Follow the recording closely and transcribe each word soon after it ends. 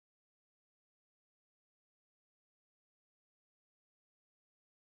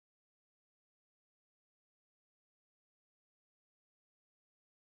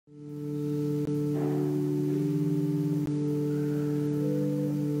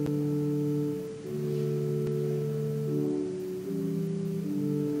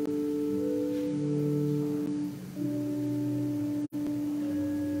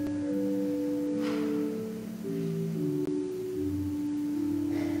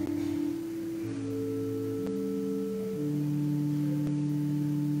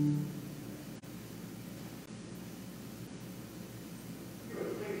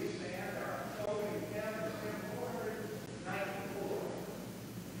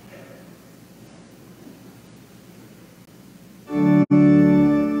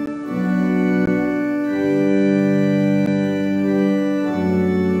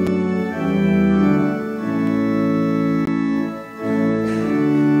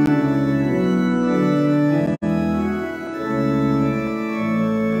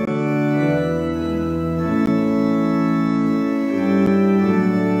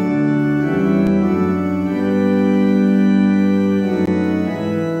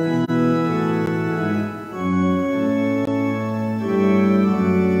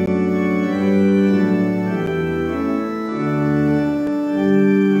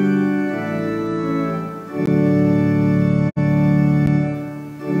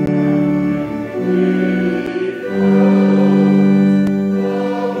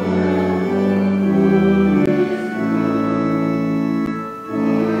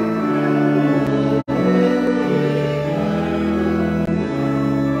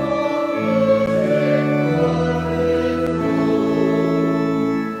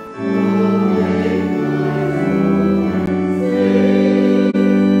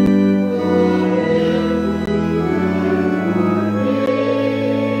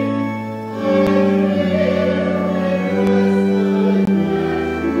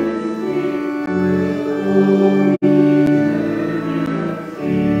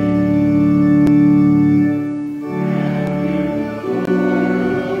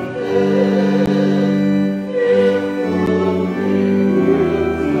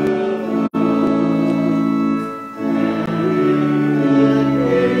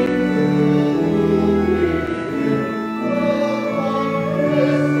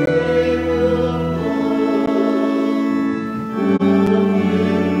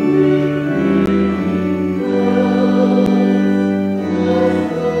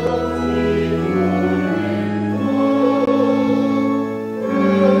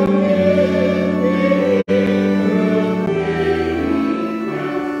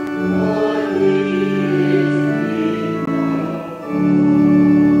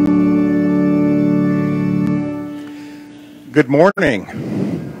Good morning.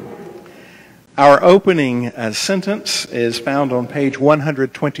 Our opening sentence is found on page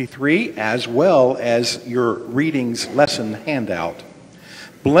 123 as well as your readings lesson handout.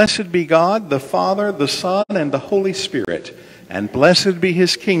 Blessed be God, the Father, the Son, and the Holy Spirit, and blessed be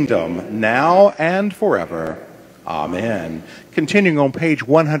his kingdom, now and forever. Amen. Continuing on page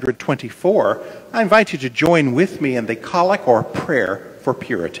 124, I invite you to join with me in the collect or prayer for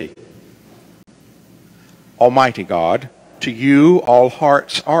purity. Almighty God, to you all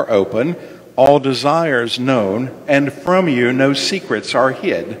hearts are open, all desires known, and from you no secrets are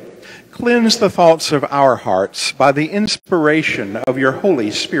hid. Cleanse the thoughts of our hearts by the inspiration of your Holy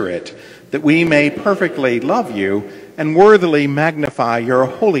Spirit, that we may perfectly love you and worthily magnify your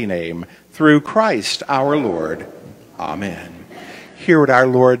holy name through Christ our Lord. Amen. Hear what our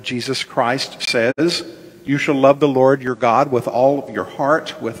Lord Jesus Christ says: you shall love the Lord your God with all of your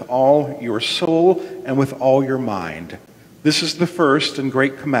heart, with all your soul, and with all your mind. This is the first and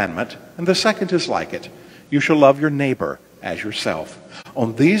great commandment, and the second is like it. You shall love your neighbor as yourself.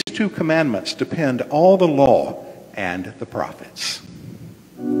 On these two commandments depend all the law and the prophets.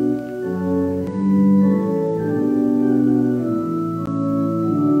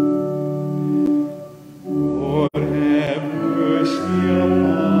 Lord, have mercy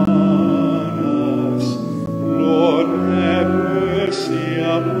upon us. Lord, have mercy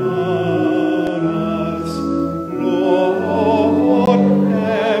upon us. Lord,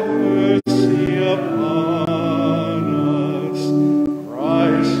 have mercy upon us.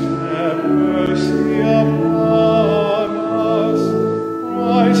 Christ, have mercy upon us.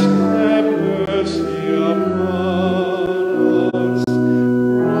 Christ,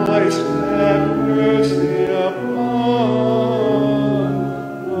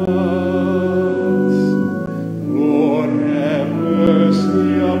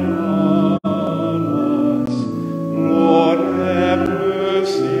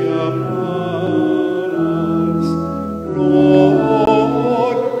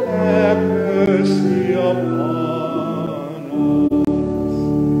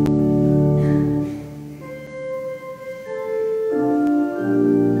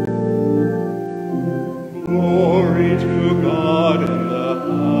 Glory to God in the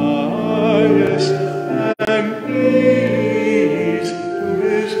highest, and peace to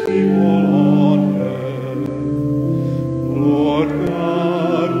his people on earth. Lord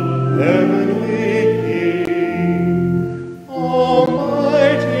God, heavenly King,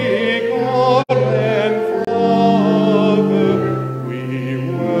 Almighty God and Father, we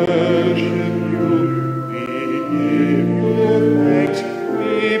worship you, we give you thanks,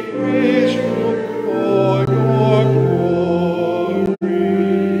 we praise you for your glory.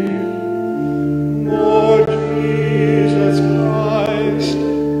 Lord Jesus Christ,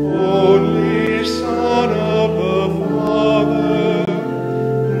 only Son of the Father,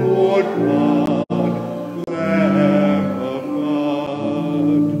 Lord God, Lamb of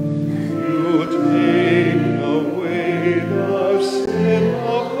God, you take away the sin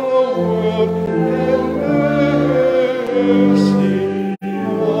of the world, have mercy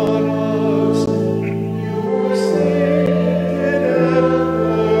on us. You seated at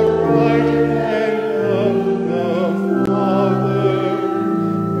the right hand of the Father,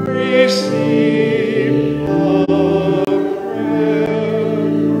 receive our prayer.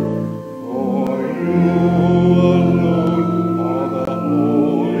 For you alone are the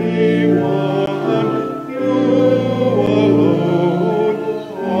Holy One, you alone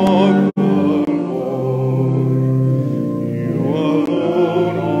are the Lord. You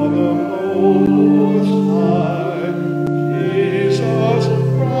alone are the Most High, Jesus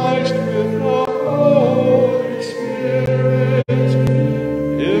Christ with the Holy Spirit,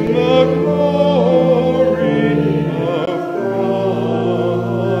 in the glory of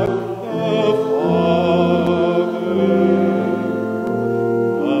God the Father.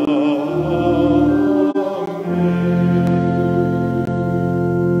 Amen.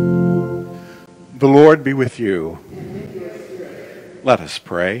 The Lord be with you. Let us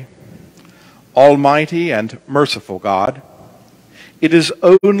pray. Almighty and merciful God, it is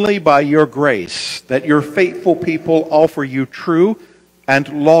only by your grace that your faithful people offer you true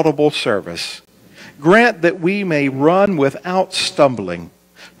and laudable service. Grant that we may run without stumbling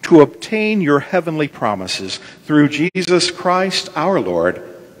to obtain your heavenly promises through Jesus Christ our Lord,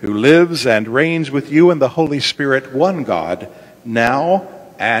 who lives and reigns with you in the Holy Spirit, one God, now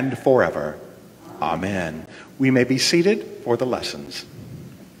and forever. Amen. We may be seated for the lessons.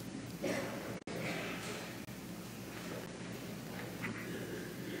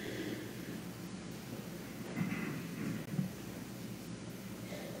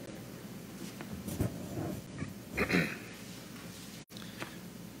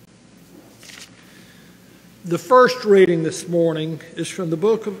 The first reading this morning is from the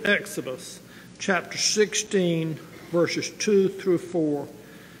book of Exodus, chapter 16, verses 2 through 4,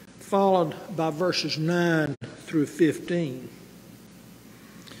 followed by verses 9 through 15.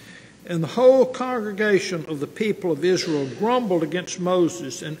 And the whole congregation of the people of Israel grumbled against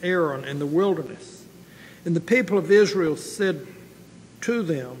Moses and Aaron in the wilderness. And the people of Israel said to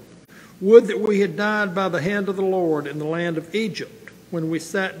them, "Would that we had died by the hand of the Lord in the land of Egypt, when we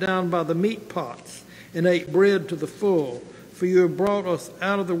sat down by the meat pots and ate bread to the full, for you have brought us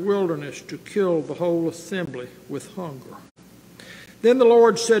out of the wilderness to kill the whole assembly with hunger." Then the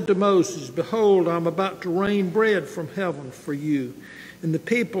Lord said to Moses, "Behold, I am about to rain bread from heaven for you, and the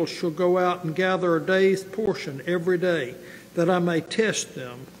people shall go out and gather a day's portion every day, that I may test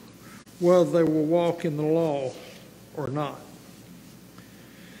them, whether they will walk in the law or not."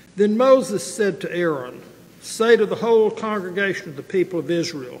 Then Moses said to Aaron, "Say to the whole congregation of the people of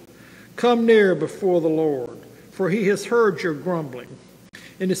Israel, come near before the Lord, for he has heard your grumbling."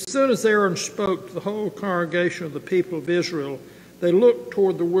 And as soon as Aaron spoke to the whole congregation of the people of Israel, they looked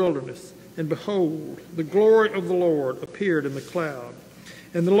toward the wilderness, and behold, the glory of the Lord appeared in the cloud.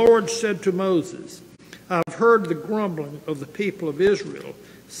 And the Lord said to Moses, "I have heard the grumbling of the people of Israel.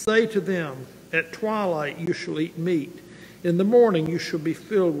 Say to them, at twilight you shall eat meat. In the morning you shall be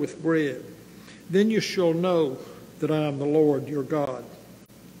filled with bread. Then you shall know that I am the Lord your God."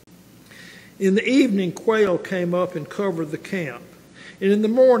 In the evening quail came up and covered the camp, and in the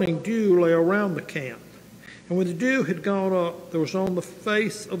morning dew lay around the camp. And when the dew had gone up, there was on the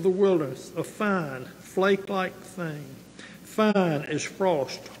face of the wilderness a fine, flake-like thing, fine as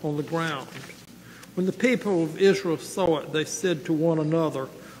frost on the ground. When the people of Israel saw it, they said to one another,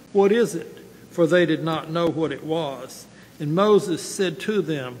 "What is it?" For they did not know what it was. And Moses said to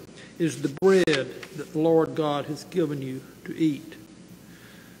them, "It is the bread that the Lord God has given you to eat."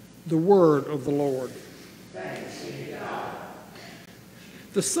 The word of the Lord. Thanks be to God.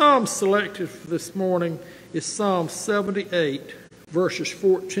 The psalm selected for this morning is Psalm 78, verses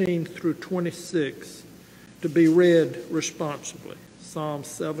 14 through 26, to be read responsibly. Psalm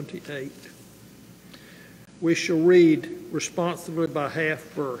 78. We shall read responsively by half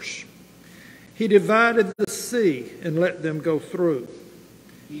verse. He divided the sea and let them go through.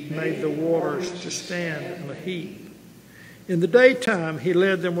 He made the waters to stand in a heap. In the daytime he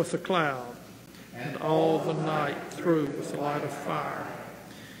led them with a cloud, and all the night through with a light of fire.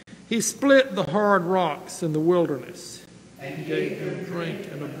 He split the hard rocks in the wilderness, and gave them drink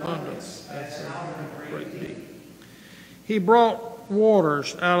in abundance as in a great deep. He brought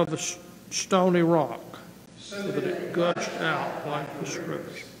waters out of the stony rock, so that it gushed out like the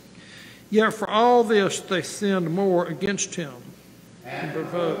scripture. Yet for all this they sinned more against him, and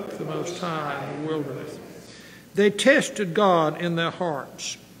provoked the Most High in the wilderness. They tested God in their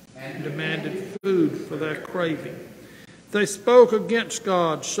hearts, and demanded food for their craving. They spoke against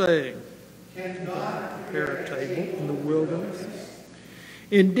God, saying, "Can God prepare a table in the wilderness?"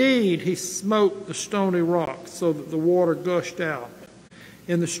 Indeed, he smote the stony rock so that the water gushed out,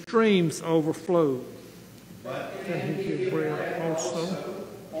 and the streams overflowed. Can he give bread also,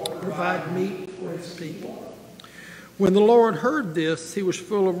 provide meat for his people? When the Lord heard this, he was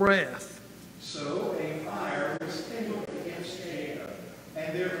full of wrath. So a fire was kindled against Jacob,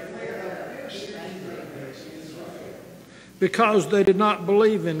 and there flared up fierce anger against Israel. Because they did not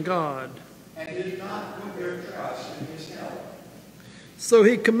believe in God, and did not put their trust in his help. So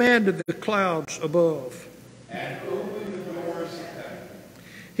he commanded the clouds above, and opened the doors of heaven.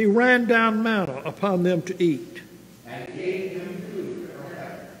 He ran down manna upon them to eat, and gave them food from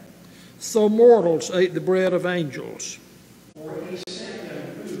heaven. So mortals ate the bread of angels. For he sent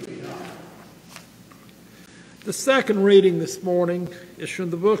them food enough. The second reading this morning is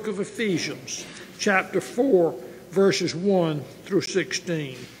from the book of Ephesians, chapter 4, verses 1 through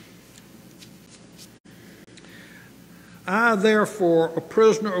 16. I, therefore, a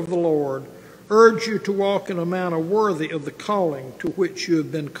prisoner of the Lord, urge you to walk in a manner worthy of the calling to which you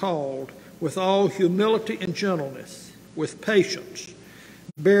have been called, with all humility and gentleness, with patience,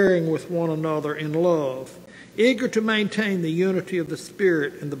 bearing with one another in love, eager to maintain the unity of the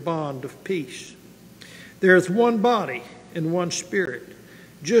Spirit in the bond of peace. There is one body and one Spirit,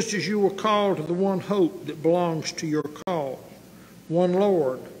 just as you were called to the one hope that belongs to your call. One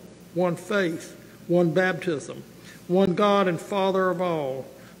Lord, one faith, one baptism, one God and Father of all,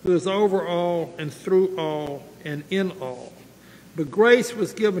 who is over all and through all and in all. But grace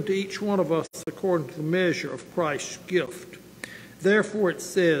was given to each one of us according to the measure of Christ's gift. Therefore it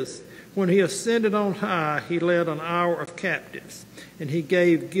says, when he ascended on high, he led an hour of captives, and he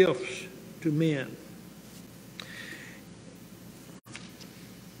gave gifts to men.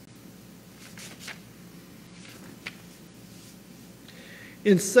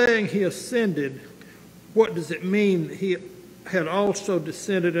 In saying he ascended, what does it mean that he had also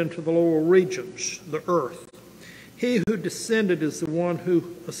descended into the lower regions, the earth? He who descended is the one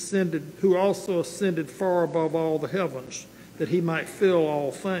who also ascended far above all the heavens, that he might fill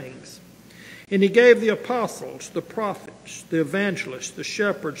all things. And he gave the apostles, the prophets, the evangelists, the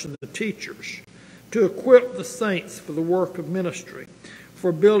shepherds, and the teachers to equip the saints for the work of ministry,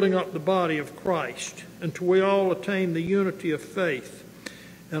 for building up the body of Christ, until we all attain the unity of faith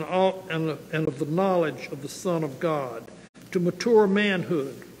and of the knowledge of the Son of God, to mature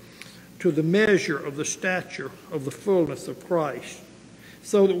manhood, to the measure of the stature of the fullness of Christ,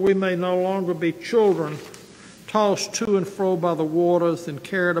 so that we may no longer be children, tossed to and fro by the waters and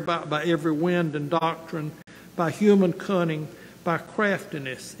carried about by every wind and doctrine, by human cunning, by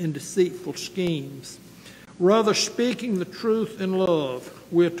craftiness in deceitful schemes. Rather, speaking the truth in love,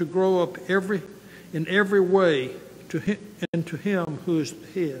 we are to grow up in every way into him who is the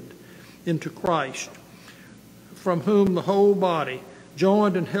head, into Christ, from whom the whole body,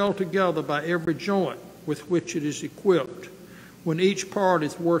 joined and held together by every joint with which it is equipped, when each part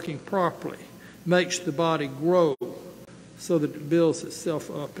is working properly, makes the body grow so that it builds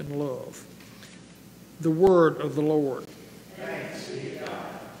itself up in love. The word of the Lord. Thanks be to God.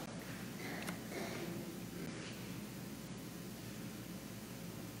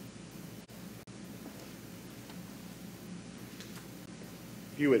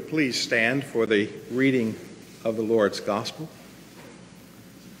 If you would please stand for the reading of the Lord's Gospel.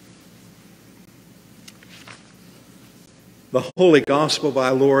 The Holy Gospel by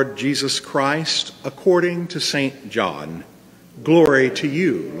Lord Jesus Christ according to St. John. Glory to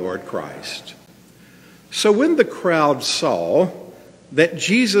you, Lord Christ. So when the crowd saw that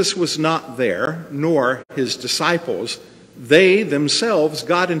Jesus was not there, nor his disciples, they themselves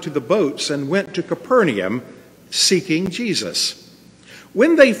got into the boats and went to Capernaum, seeking Jesus.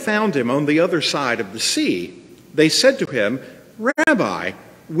 When they found him on the other side of the sea, they said to him, "Rabbi,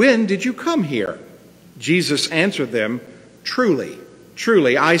 when did you come here?" Jesus answered them, "Truly,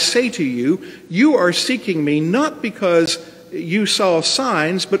 truly, I say to you, you are seeking me not because you saw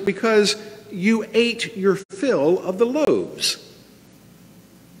signs, but because you ate your fill of the loaves.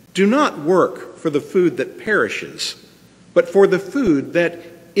 Do not work for the food that perishes, but for the food that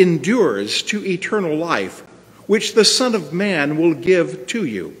endures to eternal life, which the Son of Man will give to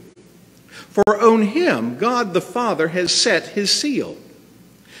you. For on him God the Father has set his seal.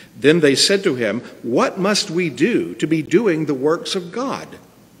 Then they said to him, what must we do to be doing the works of God?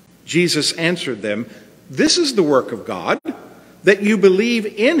 Jesus answered them, this is the work of God, that you believe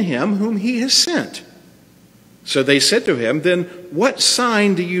in him whom he has sent. So they said to him, then what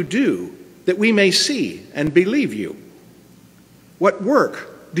sign do you do that we may see and believe you? What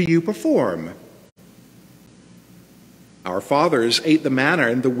work do you perform? Our fathers ate the manna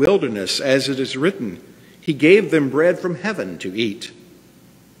in the wilderness, as it is written, he gave them bread from heaven to eat.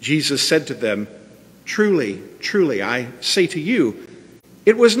 Jesus said to them, truly, truly, I say to you,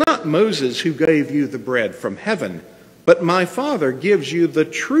 it was not Moses who gave you the bread from heaven, but my Father gives you the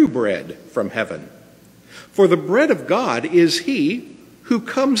true bread from heaven. For the bread of God is he who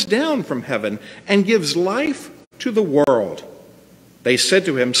comes down from heaven and gives life to the world. They said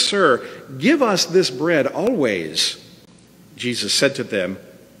to him, sir, give us this bread always. Jesus said to them,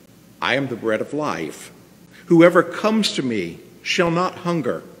 I am the bread of life. Whoever comes to me shall not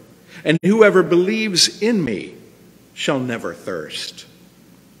hunger, and whoever believes in me shall never thirst.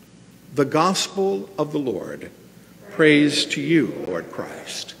 The gospel of the Lord. Praise to you, Lord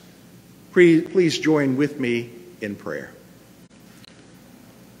Christ. Please join with me in prayer.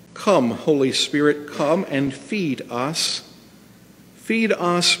 Come, Holy Spirit, come and feed us. Feed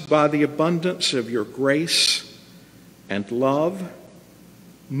us by the abundance of your grace and love.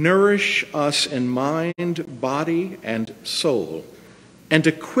 Nourish us in mind, body, and soul, and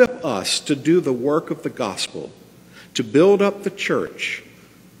equip us to do the work of the gospel, to build up the church,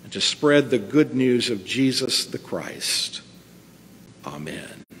 and to spread the good news of Jesus the Christ.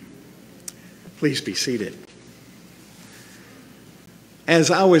 Amen. Please be seated.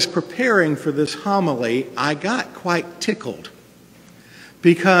 As I was preparing for this homily, I got quite tickled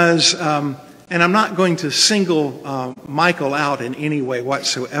because, and I'm not going to single Michael out in any way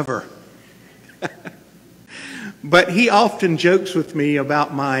whatsoever, but he often jokes with me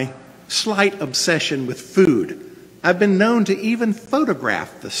about my slight obsession with food. I've been known to even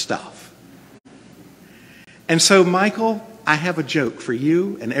photograph the stuff. And so, Michael, I have a joke for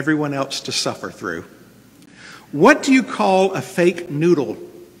you and everyone else to suffer through. What do you call a fake noodle?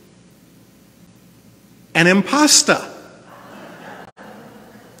 An impasta.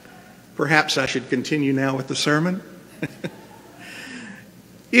 Perhaps I should continue now with the sermon.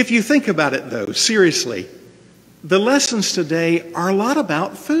 If you think about it, though, seriously, the lessons today are a lot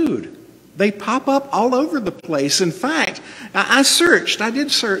about food. They pop up all over the place. In fact, I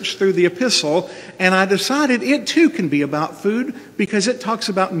did search through the epistle, and I decided it too can be about food because it talks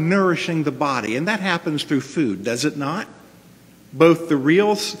about nourishing the body, and that happens through food, does it not? Both the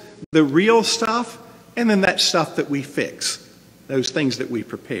real stuff and then that stuff that we fix, those things that we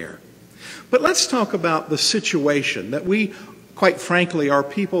prepare. But let's talk about the situation that we, quite frankly, are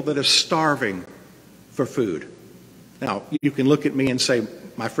people that are starving for food. Now, you can look at me and say,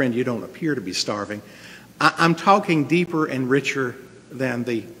 my friend, you don't appear to be starving. I'm talking deeper and richer than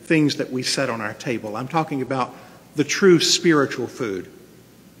the things that we set on our table. I'm talking about the true spiritual food.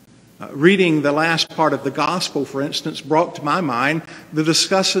 Reading the last part of the gospel, for instance, brought to my mind the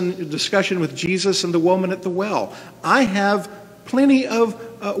discussion with Jesus and the woman at the well. I have plenty of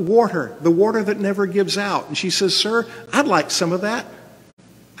water, the water that never gives out. And she says, sir, I'd like some of that.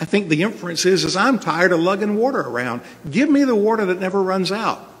 I think the inference is I'm tired of lugging water around. Give me the water that never runs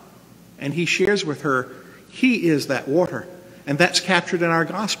out. And he shares with her, he is that water. And that's captured in our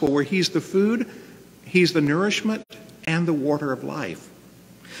gospel, where he's the food, he's the nourishment, and the water of life.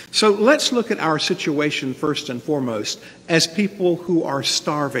 So let's look at our situation first and foremost as people who are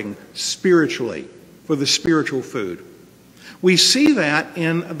starving spiritually for the spiritual food. We see that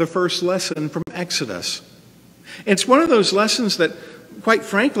in the first lesson from Exodus. It's one of those lessons that, quite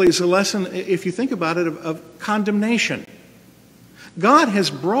frankly, is a lesson, if you think about it, of condemnation. God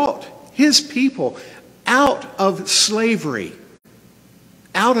has brought his people out of slavery,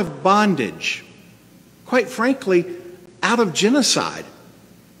 out of bondage, quite frankly, out of genocide.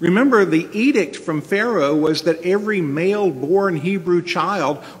 Remember, the edict from Pharaoh was that every male-born Hebrew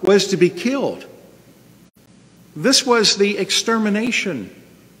child was to be killed. This was the extermination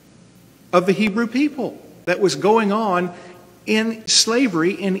of the Hebrew people that was going on in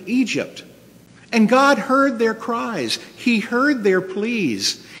slavery in Egypt. And God heard their cries. He heard their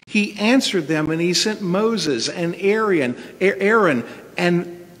pleas. He answered them, and he sent Moses and Aaron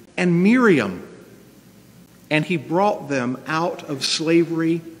and Miriam, and he brought them out of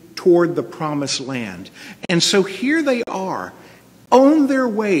slavery toward the promised land. And so here they are, on their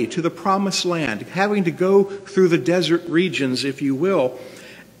way to the promised land, having to go through the desert regions, if you will,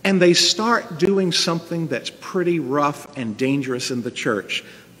 and they start doing something that's pretty rough and dangerous in the church.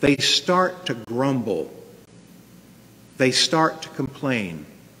 They start to grumble. They start to complain.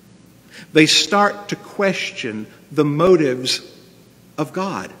 They start to question the motives of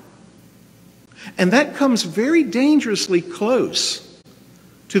God. And that comes very dangerously close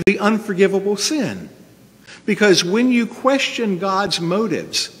to the unforgivable sin. Because when you question God's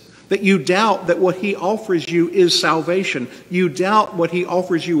motives, that you doubt that what he offers you is salvation, you doubt what he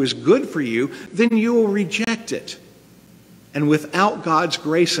offers you is good for you, then you will reject it. And without God's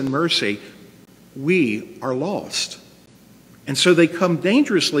grace and mercy, we are lost. And so they come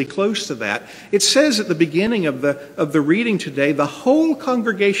dangerously close to that. It says at the beginning of the reading today, the whole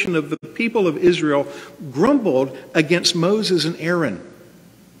congregation of the people of Israel grumbled against Moses and Aaron.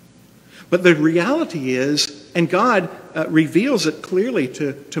 But the reality is, and God reveals it clearly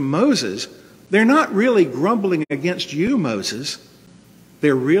to Moses, they're not really grumbling against you, Moses.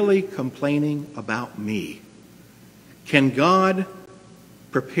 They're really complaining about me. Can God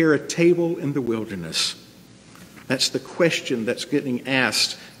prepare a table in the wilderness? That's the question that's getting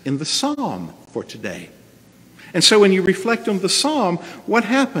asked in the psalm for today. And so when you reflect on the psalm, what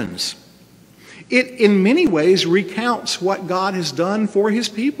happens? It in many ways recounts what God has done for his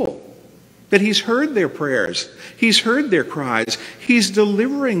people. That he's heard their prayers. He's heard their cries. He's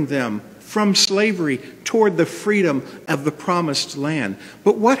delivering them from slavery toward the freedom of the promised land.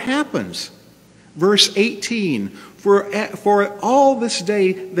 But what happens? Verse 18, for all this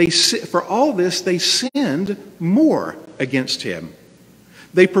they sinned more against him.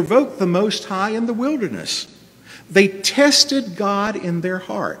 They provoked the Most High in the wilderness. They tested God in their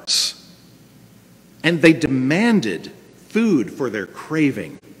hearts. And they demanded food for their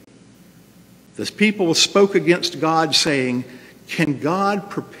craving. The people spoke against God, saying, can God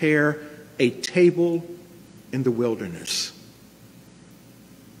prepare a table in the wilderness?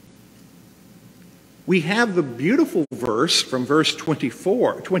 We have the beautiful verse from verse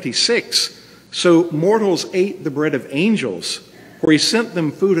 26. So mortals ate the bread of angels, for he sent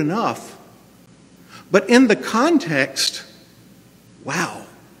them food enough. But in the context, wow,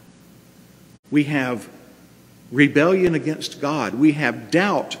 we have rebellion against God. We have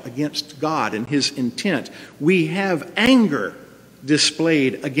doubt against God and his intent. We have anger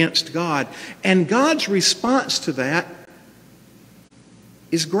displayed against God. And God's response to that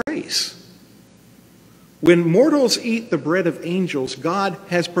is grace. When mortals eat the bread of angels, God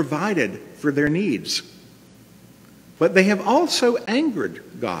has provided for their needs. But they have also angered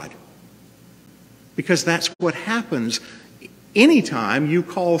God. Because that's what happens anytime you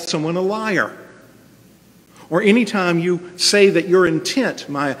call someone a liar. Or anytime you say that your intent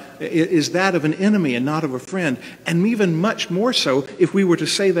is that of an enemy and not of a friend. And even much more so if we were to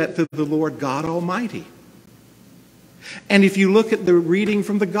say that to the Lord God Almighty. And if you look at the reading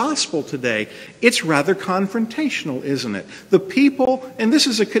from the gospel today, it's rather confrontational, isn't it? The people, and this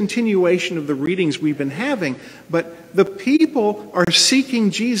is a continuation of the readings we've been having, but the people are seeking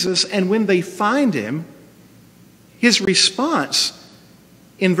Jesus, and when they find him, his response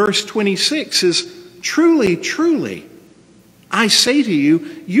in verse 26 is, truly, truly, I say to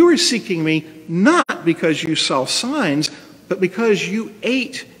you, you are seeking me not because you saw signs, but because you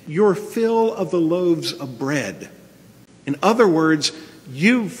ate your fill of the loaves of bread. In other words,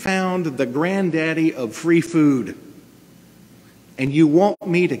 you found the granddaddy of free food, and you want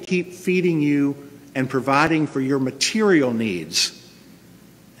me to keep feeding you and providing for your material needs.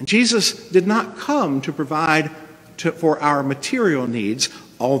 And Jesus did not come to provide for our material needs,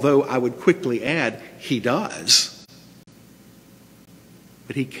 although I would quickly add, he does.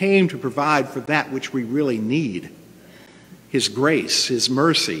 But he came to provide for that which we really need: his grace, his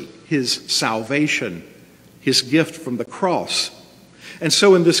mercy, his salvation, his gift from the cross. And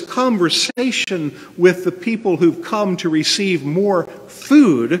so in this conversation with the people who've come to receive more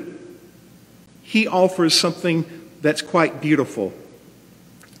food, he offers something that's quite beautiful.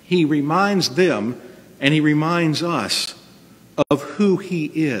 He reminds them, and he reminds us, of who he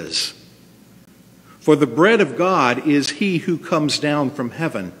is. For the bread of God is he who comes down from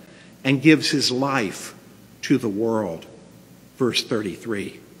heaven and gives his life to the world. Verse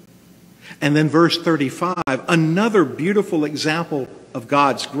 33. And then verse 35, another beautiful example of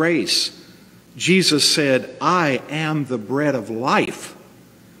God's grace. Jesus said, I am the bread of life.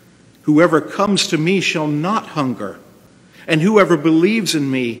 Whoever comes to me shall not hunger, and whoever believes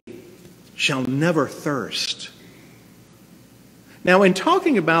in me shall never thirst. Now, in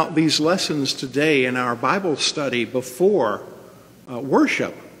talking about these lessons today in our Bible study before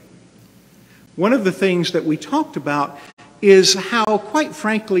worship, one of the things that we talked about is how, quite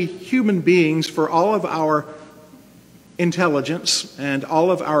frankly, human beings, for all of our intelligence and all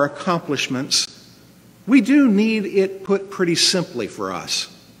of our accomplishments, we do need it put pretty simply for us.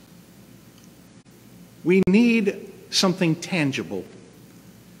 We need something tangible.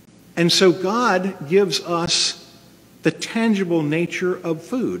 And so God gives us the tangible nature of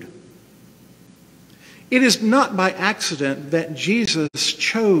food. It is not by accident that Jesus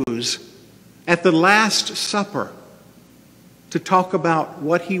chose at the Last Supper to talk about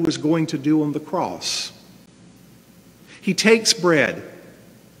what he was going to do on the cross. He takes bread.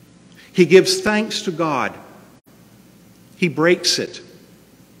 He gives thanks to God. He breaks it.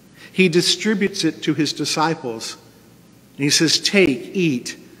 He distributes it to his disciples. And he says, "Take,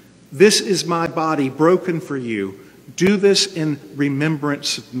 eat. This is my body broken for you. Do this in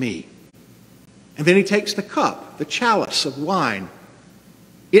remembrance of me." And then he takes the cup, the chalice of wine.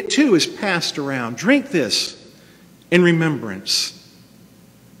 It too is passed around. Drink this in remembrance.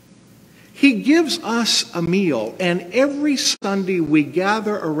 He gives us a meal, and every Sunday we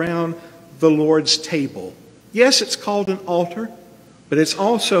gather around the Lord's table. Yes, it's called an altar, but it's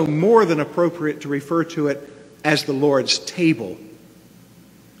also more than appropriate to refer to it as the Lord's table.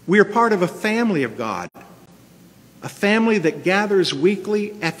 We are part of a family of God, a family that gathers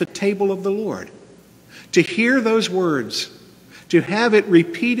weekly at the table of the Lord. To hear those words, to have it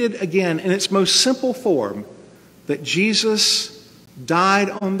repeated again in its most simple form, that Jesus died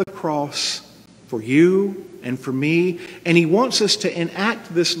on the cross for you and for me, and he wants us to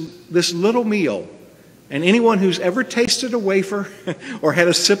enact this little meal. And anyone who's ever tasted a wafer or had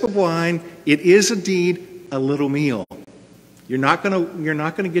a sip of wine, it is indeed a little meal. You're not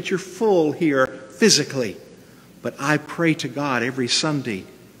going to get your full here physically, but I pray to God every Sunday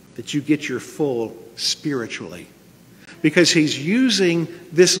that you get your full spiritually, because he's using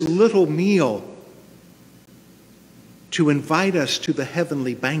this little meal to invite us to the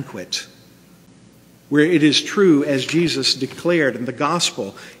heavenly banquet, where it is true, as Jesus declared in the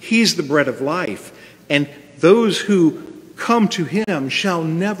gospel, he's the bread of life, and those who come to him shall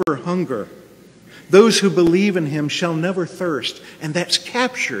never hunger. Those who believe in him shall never thirst. And that's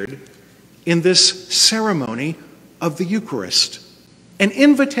captured in this ceremony of the Eucharist. An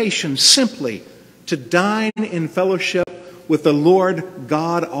invitation simply to dine in fellowship with the Lord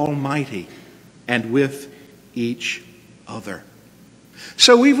God Almighty and with each other.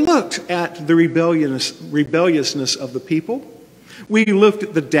 So we've looked at the rebelliousness of the people. We looked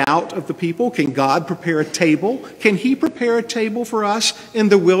at the doubt of the people. Can God prepare a table? Can he prepare a table for us in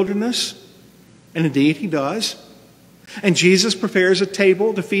the wilderness? And indeed he does. And Jesus prepares a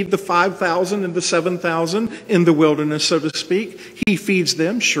table to feed the 5,000 and the 7,000 in the wilderness, so to speak. He feeds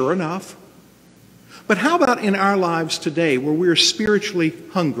them, sure enough. But how about in our lives today, where we're spiritually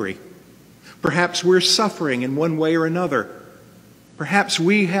hungry? Perhaps we're suffering in one way or another. Perhaps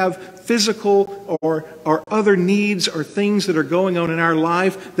we have physical or other needs or things that are going on in our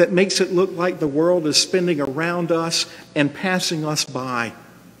life that makes it look like the world is spinning around us and passing us by.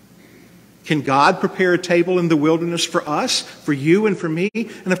 Can God prepare a table in the wilderness for us, for you and for me?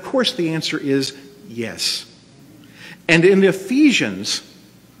 And of course the answer is yes. And in Ephesians,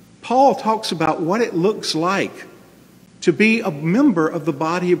 Paul talks about what it looks like to be a member of the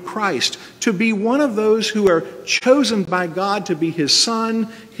body of Christ, to be one of those who are chosen by God to be his son,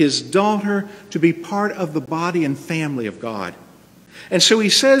 his daughter, to be part of the body and family of God. And so he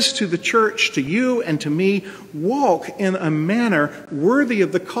says to the church, to you and to me, walk in a manner worthy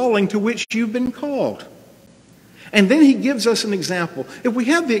of the calling to which you've been called. And then he gives us an example. If we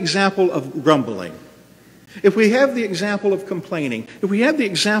have the example of grumbling, if we have the example of complaining, if we have the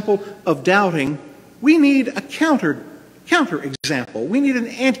example of doubting, we need a counter example. We need an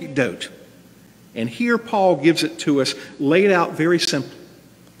antidote. And here Paul gives it to us, laid out very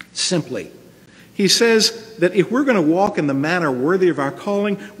simply. He says that if we're going to walk in the manner worthy of our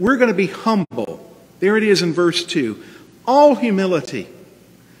calling, we're going to be humble. There it is in verse 2. All humility,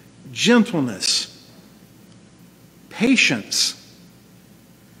 gentleness, patience,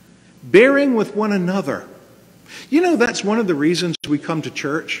 bearing with one another. You know, that's one of the reasons we come to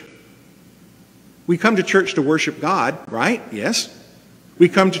church. We come to church to worship God, right? Yes. We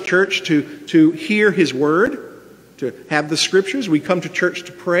come to church to hear his word, to have the scriptures. We come to church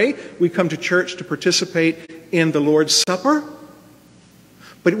to pray. We come to church to participate in the Lord's Supper.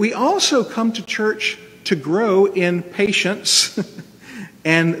 But we also come to church to grow in patience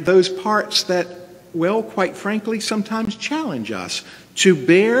and those parts that, well, quite frankly, sometimes challenge us, to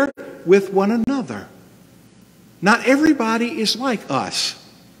bear with one another. Not everybody is like us.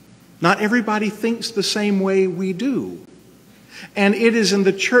 Not everybody thinks the same way we do. And it is in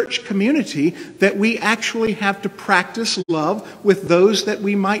the church community that we actually have to practice love with those that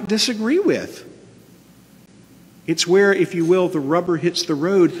we might disagree with. It's where, if you will, the rubber hits the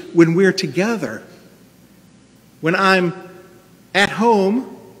road when we're together. When I'm at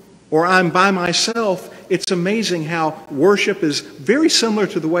home or I'm by myself, it's amazing how worship is very similar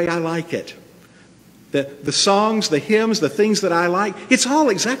to the way I like it. The songs, the hymns, the things that I like, it's all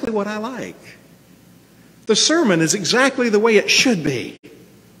exactly what I like. The sermon is exactly the way it should be.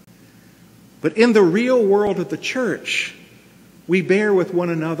 But in the real world of the church, we bear with one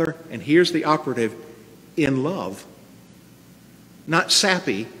another, and here's the operative, in love. Not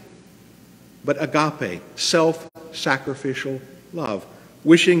sappy, but agape, self-sacrificial love.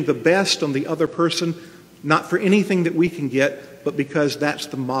 Wishing the best on the other person, not for anything that we can get, but because that's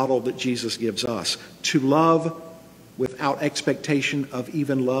the model that Jesus gives us. To love without expectation of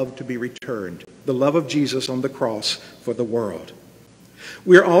even love to be returned. The love of Jesus on the cross for the world.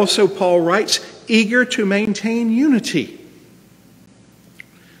 We're also, Paul writes, eager to maintain unity.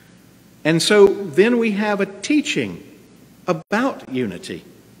 And so then we have a teaching about unity.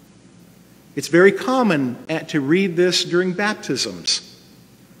 It's very common to read this during baptisms.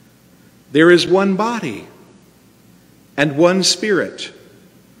 There is one body and one Spirit,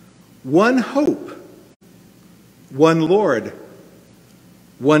 one hope, one Lord,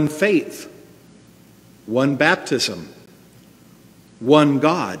 one faith, one baptism, one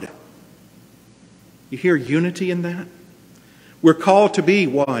God. You hear unity in that? We're called to be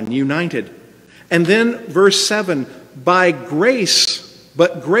one, united. And then verse 7, by grace,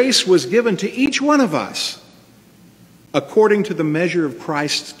 but grace was given to each one of us according to the measure of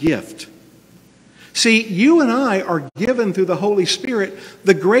Christ's gift. See, you and I are given through the Holy Spirit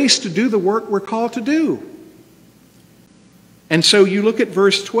the grace to do the work we're called to do. And so you look at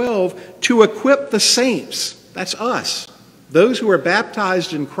verse 12, to equip the saints, that's us, those who are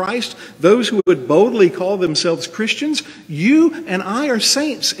baptized in Christ, those who would boldly call themselves Christians. You and I are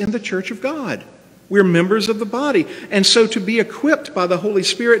saints in the church of God. We're members of the body. And so to be equipped by the Holy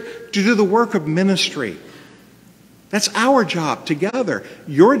Spirit to do the work of ministry, that's our job together.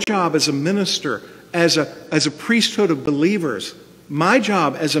 Your job as a minister, as a priesthood of believers, my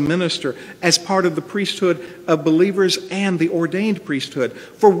job as a minister, as part of the priesthood of believers and the ordained priesthood.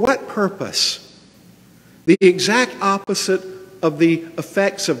 For what purpose? The exact opposite of the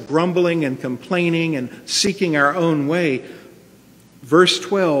effects of grumbling and complaining and seeking our own way. Verse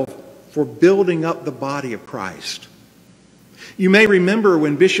 12, for building up the body of Christ. You may remember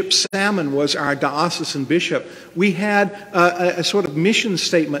when Bishop Salmon was our diocesan bishop, we had a sort of mission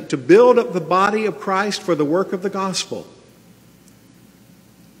statement to build up the body of Christ for the work of the gospel.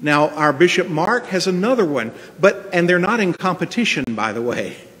 Now, our Bishop Mark has another one, and they're not in competition, by the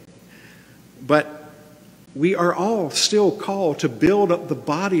way. But we are all still called to build up the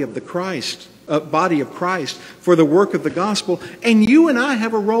body of Christ for the work of the gospel, and you and I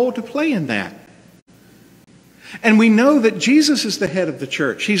have a role to play in that. And we know that Jesus is the head of the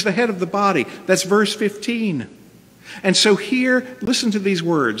church. He's the head of the body. That's verse 15. And so here, listen to these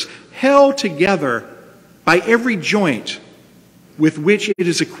words. Held together by every joint with which it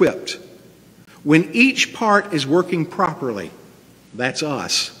is equipped. When each part is working properly, that's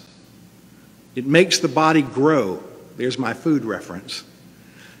us. It makes the body grow. There's my food reference.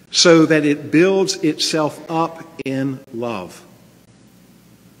 So that it builds itself up in love.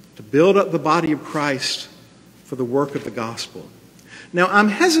 To build up the body of Christ for the work of the gospel. Now, I'm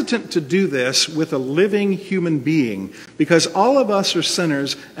hesitant to do this with a living human being because all of us are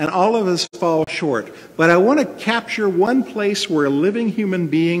sinners and all of us fall short. But I want to capture one place where a living human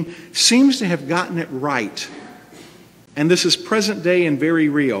being seems to have gotten it right. And this is present day and very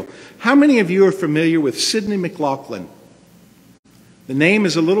real. How many of you are familiar with Sidney McLaughlin? The name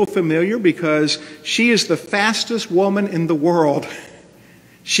is a little familiar because she is the fastest woman in the world.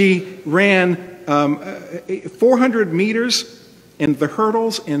 She ran 400 meters in the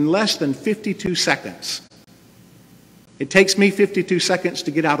hurdles in less than 52 seconds. It takes me 52 seconds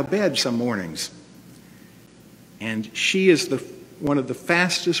to get out of bed some mornings. And she is one of the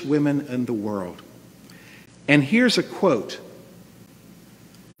fastest women in the world. And here's a quote.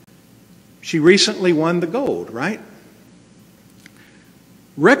 She recently won the gold, right?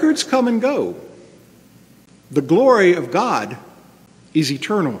 Records come and go. The glory of God is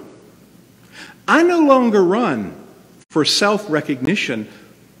eternal. I no longer run for self-recognition,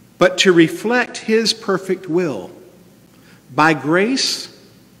 but to reflect His perfect will. By grace,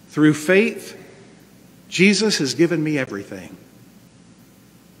 through faith, Jesus has given me everything.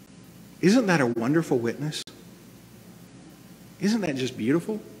 Isn't that a wonderful witness? Isn't that just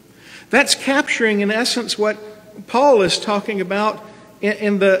beautiful? That's capturing, in essence, what Paul is talking about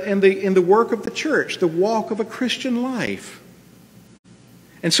in the work of the church, the walk of a Christian life.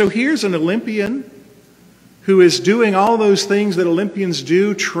 And so here's an Olympian who is doing all those things that Olympians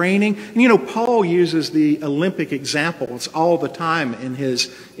do, training. And you know, Paul uses the Olympic examples all the time in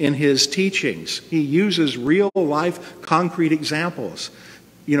his teachings. He uses real life, concrete examples.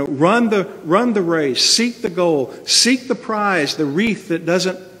 You know, run the race, seek the goal, seek the prize, the wreath that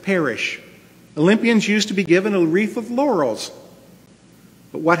doesn't perish. Olympians used to be given a wreath of laurels.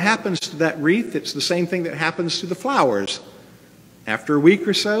 But what happens to that wreath? It's the same thing that happens to the flowers. After a week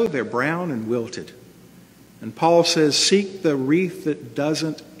or so, they're brown and wilted. And Paul says, seek the wreath that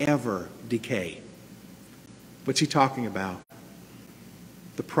doesn't ever decay. What's he talking about?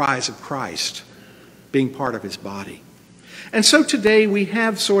 The prize of Christ, being part of his body. And so today we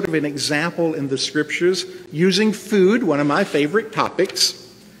have sort of an example in the scriptures using food, one of my favorite topics,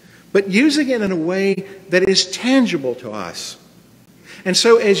 but using it in a way that is tangible to us. And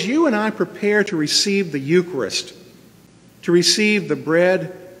so as you and I prepare to receive the Eucharist, to receive the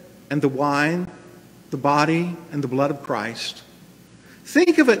bread and the wine, the body and the blood of Christ,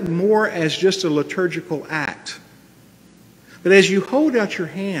 think of it more as just a liturgical act. But as you hold out your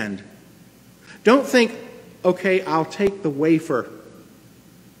hand, don't think, okay, I'll take the wafer.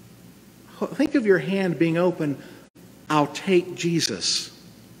 Think of your hand being open, I'll take Jesus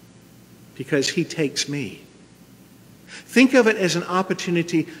because he takes me. Think of it as an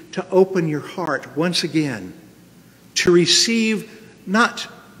opportunity to open your heart once again, to receive not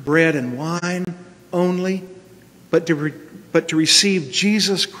bread and wine only, but to receive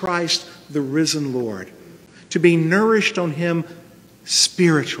Jesus Christ, the risen Lord, to be nourished on him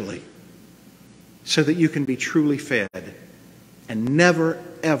spiritually, so that you can be truly fed and never,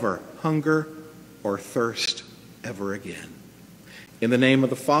 ever hunger or thirst ever again. In the name of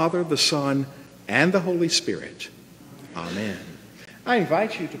the Father, the Son, and the Holy Spirit. Amen. I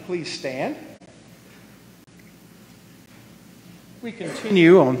invite you to please stand. We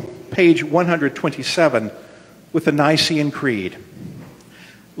continue on page 127 with the Nicene Creed.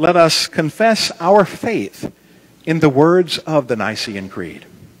 Let us confess our faith in the words of the Nicene Creed.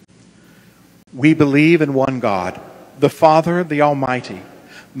 We believe in one God, the Father, the Almighty,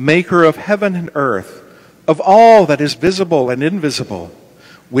 maker of heaven and earth, of all that is visible and invisible.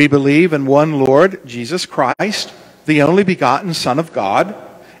 We believe in one Lord, Jesus Christ, the only begotten Son of God,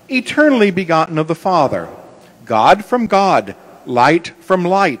 eternally begotten of the Father, God from God, light from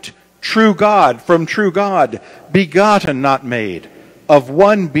light, true God from true God, begotten, not made, of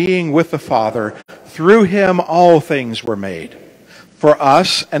one being with the Father. Through him all things were made. For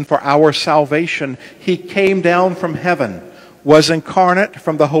us and for our salvation, he came down from heaven, was incarnate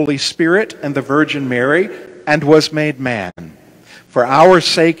from the Holy Spirit and the Virgin Mary, and was made man. For our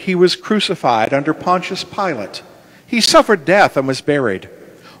sake he was crucified under Pontius Pilate. He suffered death and was buried.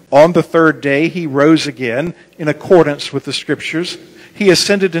 On the third day he rose again in accordance with the Scriptures. He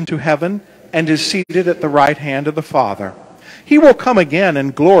ascended into heaven and is seated at the right hand of the Father. He will come again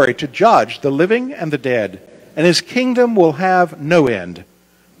in glory to judge the living and the dead, and his kingdom will have no end.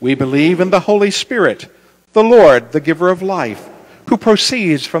 We believe in the Holy Spirit, the Lord, the giver of life, who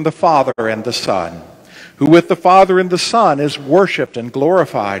proceeds from the Father and the Son, who with the Father and the Son is worshipped and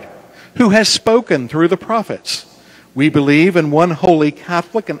glorified, who has spoken through the prophets. We believe in one holy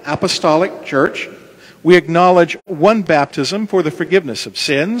Catholic and Apostolic Church. We acknowledge one baptism for the forgiveness of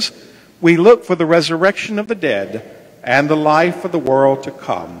sins. We look for the resurrection of the dead and the life of the world to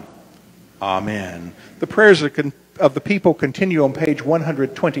come. Amen. The prayers of the people continue on page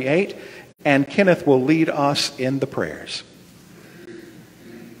 128, and Kenneth will lead us in the prayers.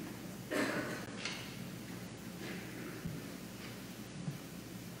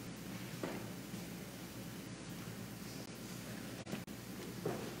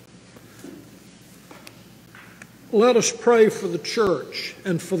 Let us pray for the church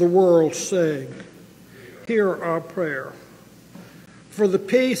and for the world, saying, hear our prayer. For the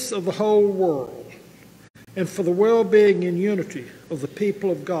peace of the whole world, and for the well-being and unity of the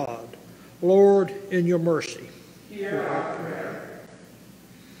people of God, Lord, in your mercy, hear our prayer.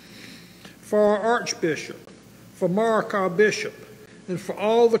 For our Archbishop, for Mark, our Bishop, and for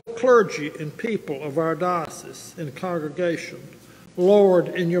all the clergy and people of our diocese and congregation, Lord,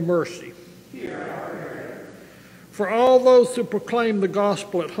 in your mercy, hear our prayer. For all those who proclaim the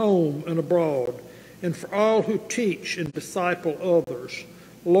gospel at home and abroad, and for all who teach and disciple others,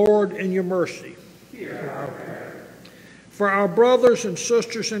 Lord, in your mercy, hear our prayer. For our brothers and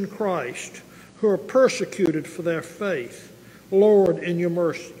sisters in Christ who are persecuted for their faith, Lord, in your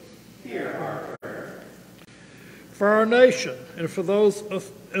mercy, hear our prayer. for our nation and for those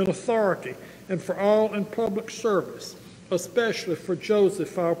in authority, and for all in public service, especially for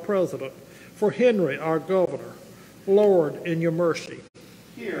Joseph, our president, for Henry, our governor. Lord, in your mercy.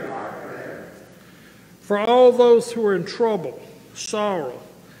 Hear our prayer. For all those who are in trouble, sorrow,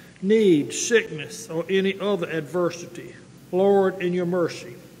 need, sickness, or any other adversity, Lord, in your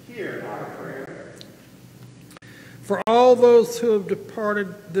mercy. Hear our prayer. For all those who have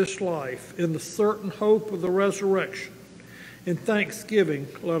departed this life in the certain hope of the resurrection, in thanksgiving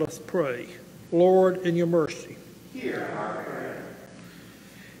let us pray. Lord, in your mercy. Hear our prayer.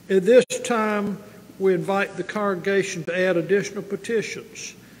 At this time, we invite the congregation to add additional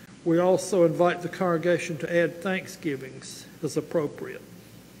petitions. We also invite the congregation to add thanksgivings as appropriate.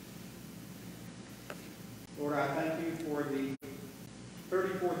 Lord, I thank you for the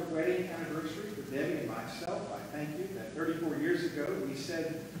 34th wedding anniversary for Debbie and myself. I thank you that 34 years ago we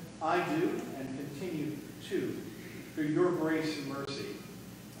said, I do, and continue to, through your grace and mercy,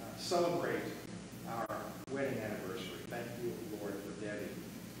 celebrate our wedding anniversary. Thank you, Lord, for Debbie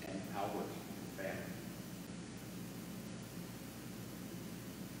and Albert family.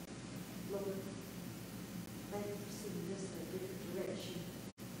 Lord, thank you for seeing this in a different direction,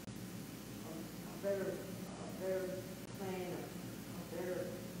 a better plan, a better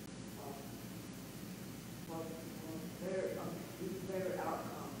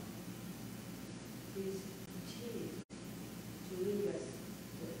outcome. Please continue to lead us,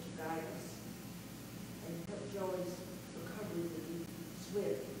 to guide us, and help Joey's recovery to be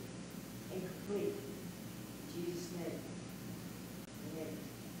swift and complete. In Jesus' name, amen.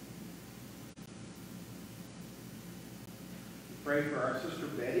 Pray for our sister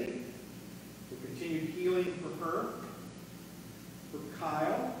Betty, for continued healing for her, for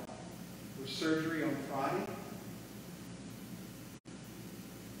Kyle, for surgery on Friday.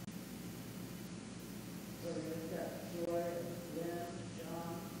 So we lift up Joy, Lynn,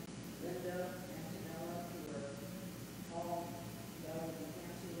 John, Linda, Antonella, who are all battling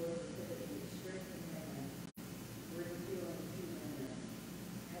cancer, Lord, we pray that you would strengthen them and bring healing to them and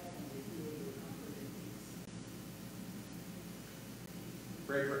help them to heal your comfort and peace.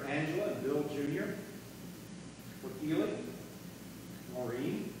 Pray for Angela and Bill Jr., for healing.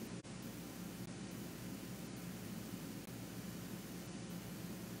 Maureen.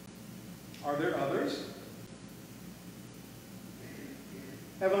 Are there others?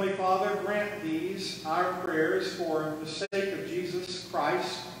 Heavenly Father, grant these our prayers for the sake of Jesus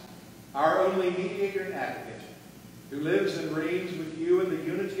Christ, our only mediator and advocate, who lives and reigns with you in the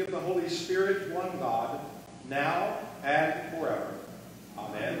unity of the Holy Spirit, one God, now and forever.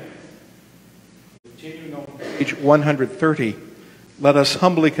 Amen. Continuing on page 130, let us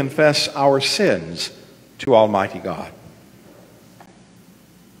humbly confess our sins to Almighty God.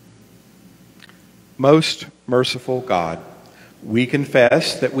 Most merciful God, we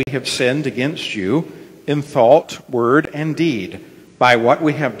confess that we have sinned against you in thought, word, and deed, by what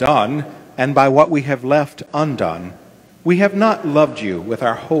we have done and by what we have left undone. We have not loved you with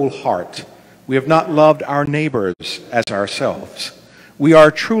our whole heart. We have not loved our neighbors as ourselves. We are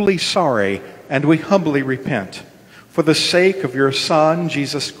truly sorry, and we humbly repent. For the sake of your Son,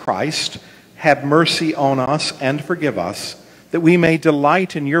 Jesus Christ, have mercy on us and forgive us, that we may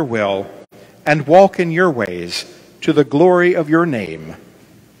delight in your will and walk in your ways to the glory of your name.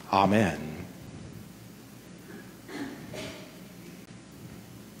 Amen.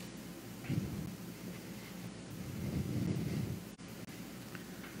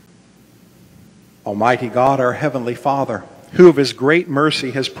 Almighty God, our Heavenly Father, who of his great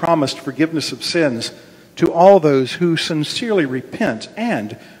mercy has promised forgiveness of sins to all those who sincerely repent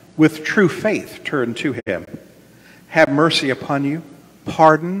and with true faith turn to him, have mercy upon you,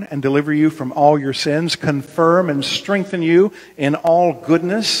 pardon and deliver you from all your sins, confirm and strengthen you in all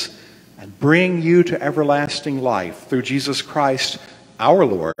goodness, and bring you to everlasting life through Jesus Christ our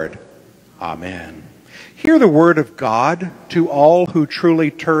Lord. Amen. Hear the word of God to all who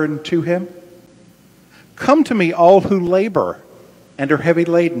truly turn to him. Come to me, all who labor and are heavy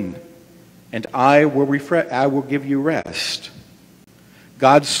laden, and I will give you rest.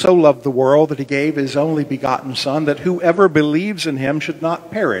 God so loved the world that he gave his only begotten Son, that whoever believes in him should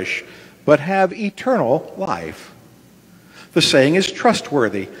not perish, but have eternal life. The saying is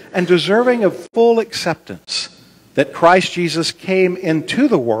trustworthy and deserving of full acceptance, that Christ Jesus came into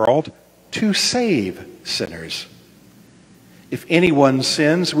the world to save sinners. If anyone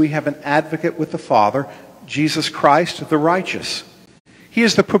sins, we have an advocate with the Father, Jesus Christ the righteous. He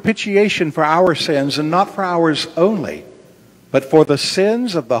is the propitiation for our sins, and not for ours only, but for the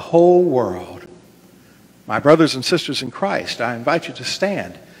sins of the whole world. My brothers and sisters in Christ, I invite you to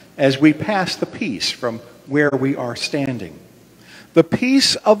stand as we pass the peace from where we are standing. The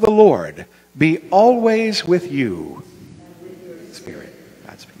peace of the Lord be always with you. Spirit,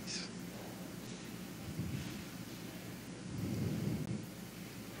 God's peace.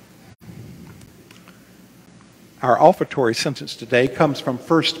 Our offertory sentence today comes from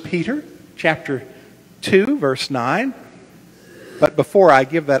 1 Peter chapter 2, verse 9. But before I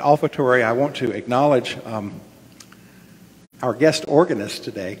give that offertory, I want to acknowledge our guest organist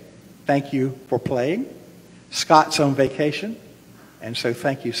today. Thank you for playing. Scott's on vacation, and so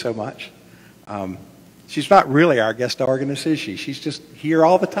thank you so much. She's not really our guest organist, is she? She's just here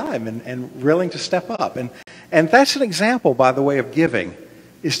all the time and willing to step up. And that's an example, by the way, of giving,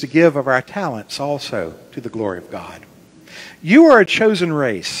 is to give of our talents also to the glory of God. You are a chosen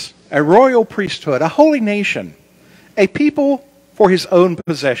race, a royal priesthood, a holy nation, a people for his own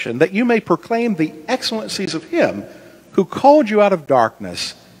possession, that you may proclaim the excellencies of him who called you out of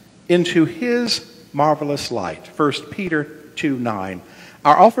darkness into his marvelous light. 1 Peter 2:9.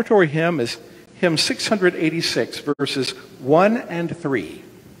 Our offertory hymn is hymn 686, verses 1 and 3.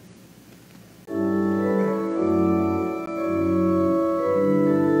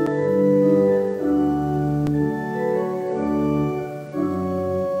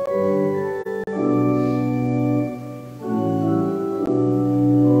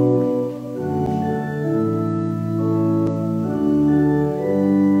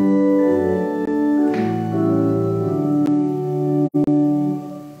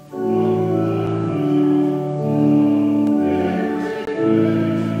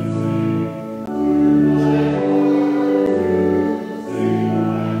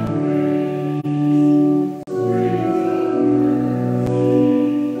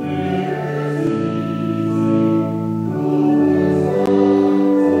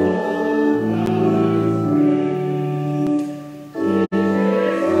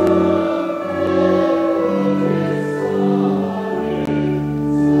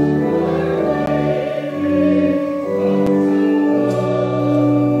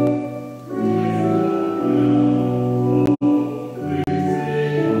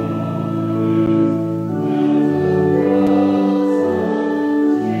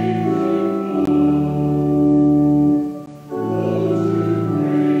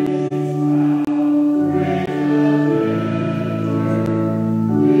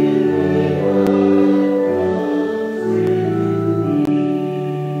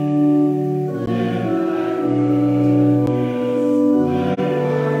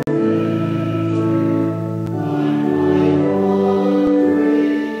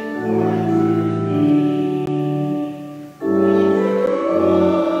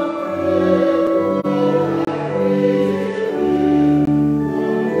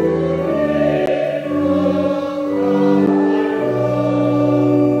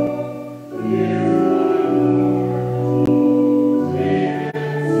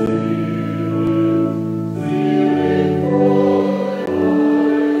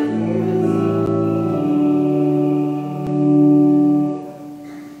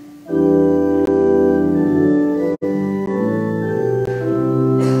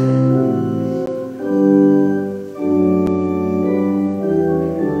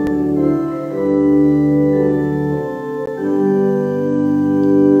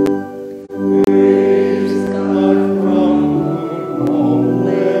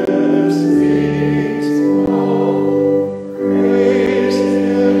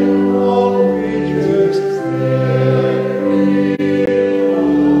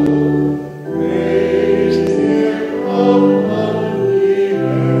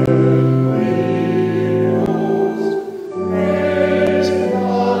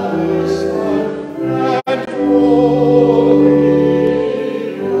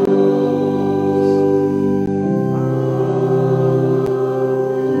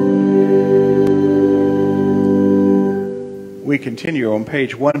 We continue on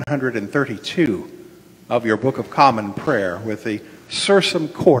page 132 of your Book of Common Prayer with the Sursum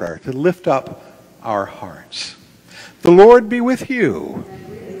Corda to lift up our hearts. The Lord be with you. And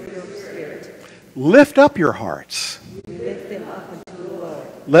with your spirit. Lift up your hearts. We lift them up unto the Lord.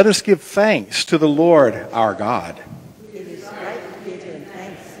 Let us give thanks to the Lord our God. It is right to give him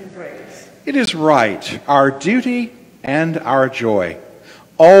thanks and praise. It is right, our duty and our joy,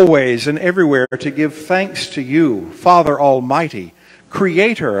 always and everywhere to give thanks to you, Father Almighty,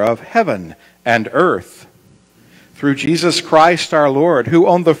 Creator of heaven and earth. Through Jesus Christ our Lord, who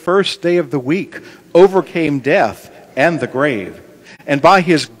on the first day of the week overcame death and the grave, and by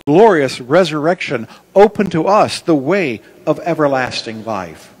his glorious resurrection opened to us the way of everlasting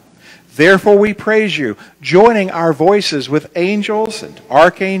life. Therefore we praise you, joining our voices with angels and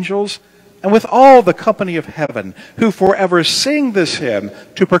archangels, and with all the company of heaven, who forever sing this hymn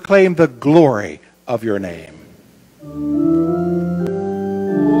to proclaim the glory of your name. Holy,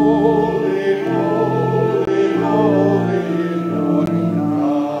 holy, holy, Lord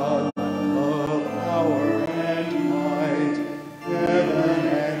God, of power and might, heaven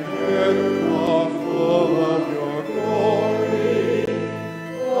and earth are full of your glory.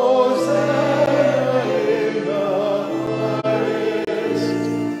 Hosanna in the highest.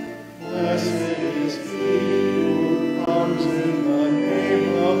 Blessed is he who comes in the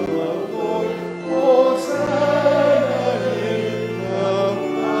name of the Lord. Hosanna in the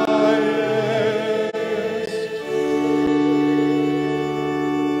highest.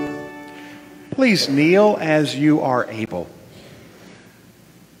 Please kneel as you are able.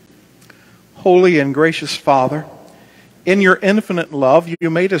 Holy and gracious Father, in your infinite love, you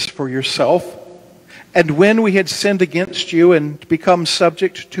made us for yourself. And when we had sinned against you and become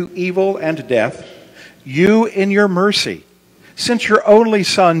subject to evil and death, you, in your mercy, sent your only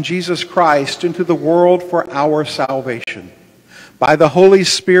Son, Jesus Christ, into the world for our salvation. By the Holy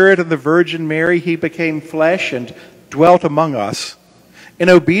Spirit and the Virgin Mary, he became flesh and dwelt among us. In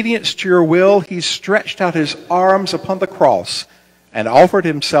obedience to your will, he stretched out his arms upon the cross and offered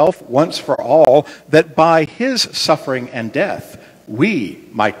himself once for all, that by his suffering and death we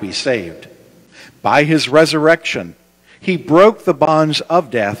might be saved. By his resurrection, he broke the bonds of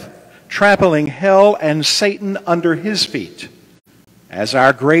death, trampling hell and Satan under his feet. As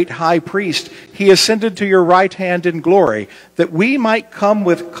our great high priest, he ascended to your right hand in glory, that we might come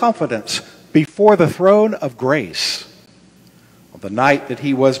with confidence before the throne of grace. On the night that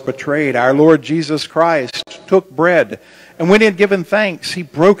he was betrayed, our Lord Jesus Christ took bread, and when he had given thanks, he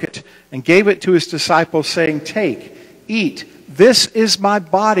broke it and gave it to his disciples, saying, "Take, eat, this is my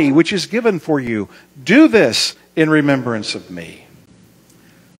body, which is given for you. Do this in remembrance of me."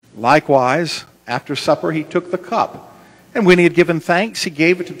 Likewise, after supper, he took the cup, and when he had given thanks, he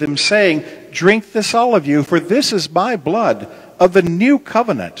gave it to them, saying, "Drink this, all of you, for this is my blood of the new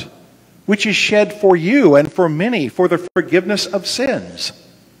covenant, which is shed for you and for many for the forgiveness of sins.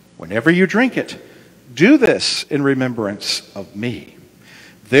 Whenever you drink it, do this in remembrance of me."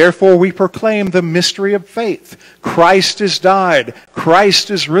 Therefore we proclaim the mystery of faith. Christ is died.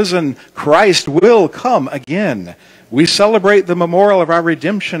 Christ is risen. Christ will come again. We celebrate the memorial of our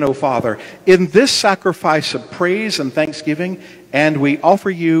redemption, O Father, in this sacrifice of praise and thanksgiving, and we offer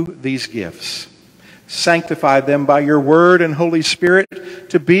you these gifts. Sanctify them by your word and Holy Spirit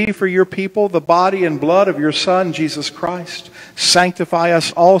to be for your people the body and blood of your Son, Jesus Christ. Sanctify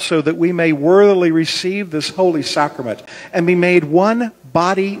us also that we may worthily receive this holy sacrament and be made one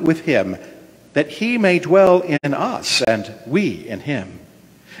body with him, that he may dwell in us and we in him.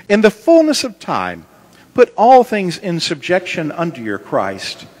 In the fullness of time, put all things in subjection under your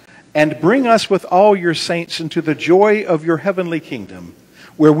Christ, and bring us with all your saints into the joy of your heavenly kingdom,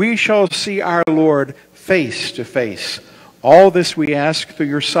 where we shall see our Lord face to face. All this we ask through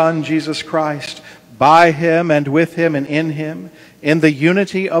your Son, Jesus Christ, by him and with him and in him, in the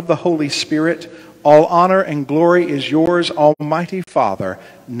unity of the Holy Spirit. All honor and glory is yours, Almighty Father,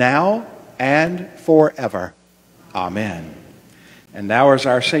 now and forever. Amen. And now, as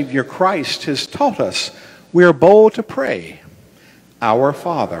our Savior Christ has taught us, we are bold to pray. Our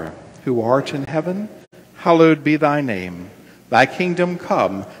Father, who art in heaven, hallowed be thy name. Thy kingdom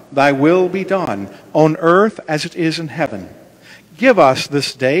come, thy will be done, on earth as it is in heaven. Give us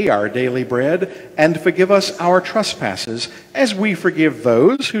this day our daily bread, and forgive us our trespasses, as we forgive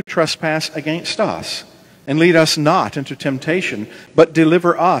those who trespass against us. And lead us not into temptation, but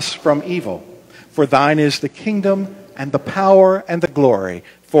deliver us from evil. For thine is the kingdom, and the power, and the glory,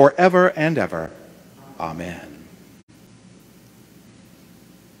 forever and ever. Amen.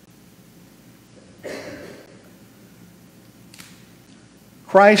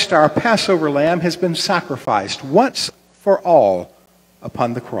 Christ, our Passover lamb, has been sacrificed once for all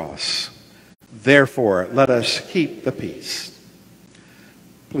upon the cross. Therefore, let us keep the peace.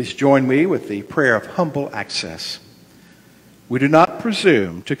 Please join me with the prayer of humble access. We do not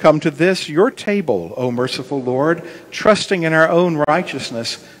presume to come to this, your table, O merciful Lord, trusting in our own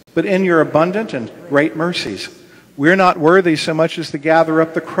righteousness, but in your abundant and great mercies. We are not worthy so much as to gather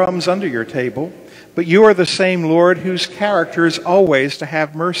up the crumbs under your table, but you are the same Lord whose character is always to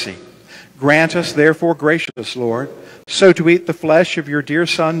have mercy. Grant us, therefore, gracious Lord, so to eat the flesh of your dear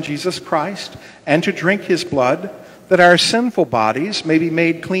Son, Jesus Christ, and to drink his blood, that our sinful bodies may be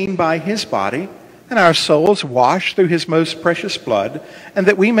made clean by his body, and our souls washed through his most precious blood, and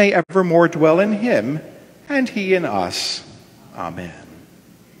that we may evermore dwell in him, and he in us. Amen.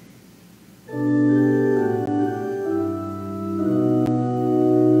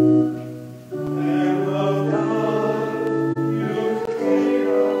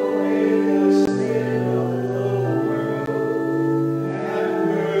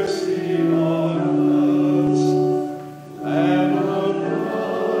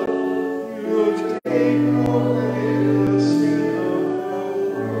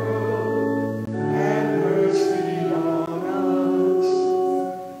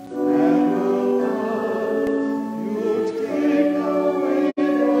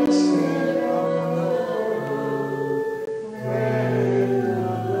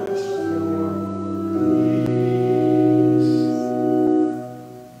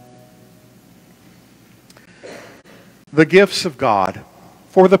 the gifts of God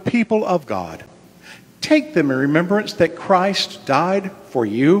for the people of God. Take them in remembrance that Christ died for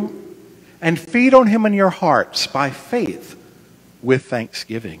you, and feed on him in your hearts by faith with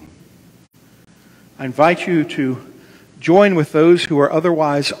thanksgiving. I invite you to join with those who are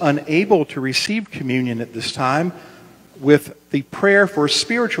otherwise unable to receive communion at this time with the prayer for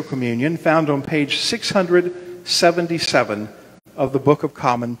spiritual communion found on page 677 of the Book of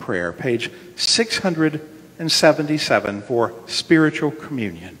Common Prayer, page 677 for spiritual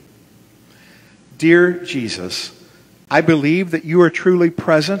communion. Dear Jesus, I believe that you are truly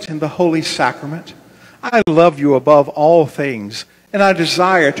present in the Holy Sacrament. I love you above all things, and I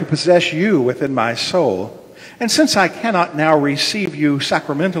desire to possess you within my soul. And since I cannot now receive you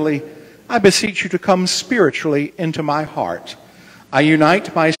sacramentally, I beseech you to come spiritually into my heart. I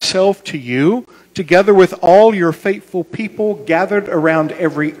unite myself to you, together with all your faithful people gathered around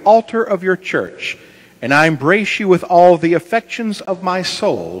every altar of your church, and I embrace you with all the affections of my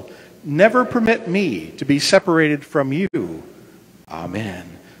soul. Never permit me to be separated from you.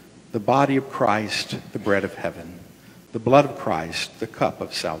 Amen. The body of Christ, the bread of heaven. The blood of Christ, the cup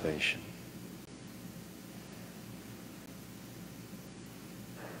of salvation.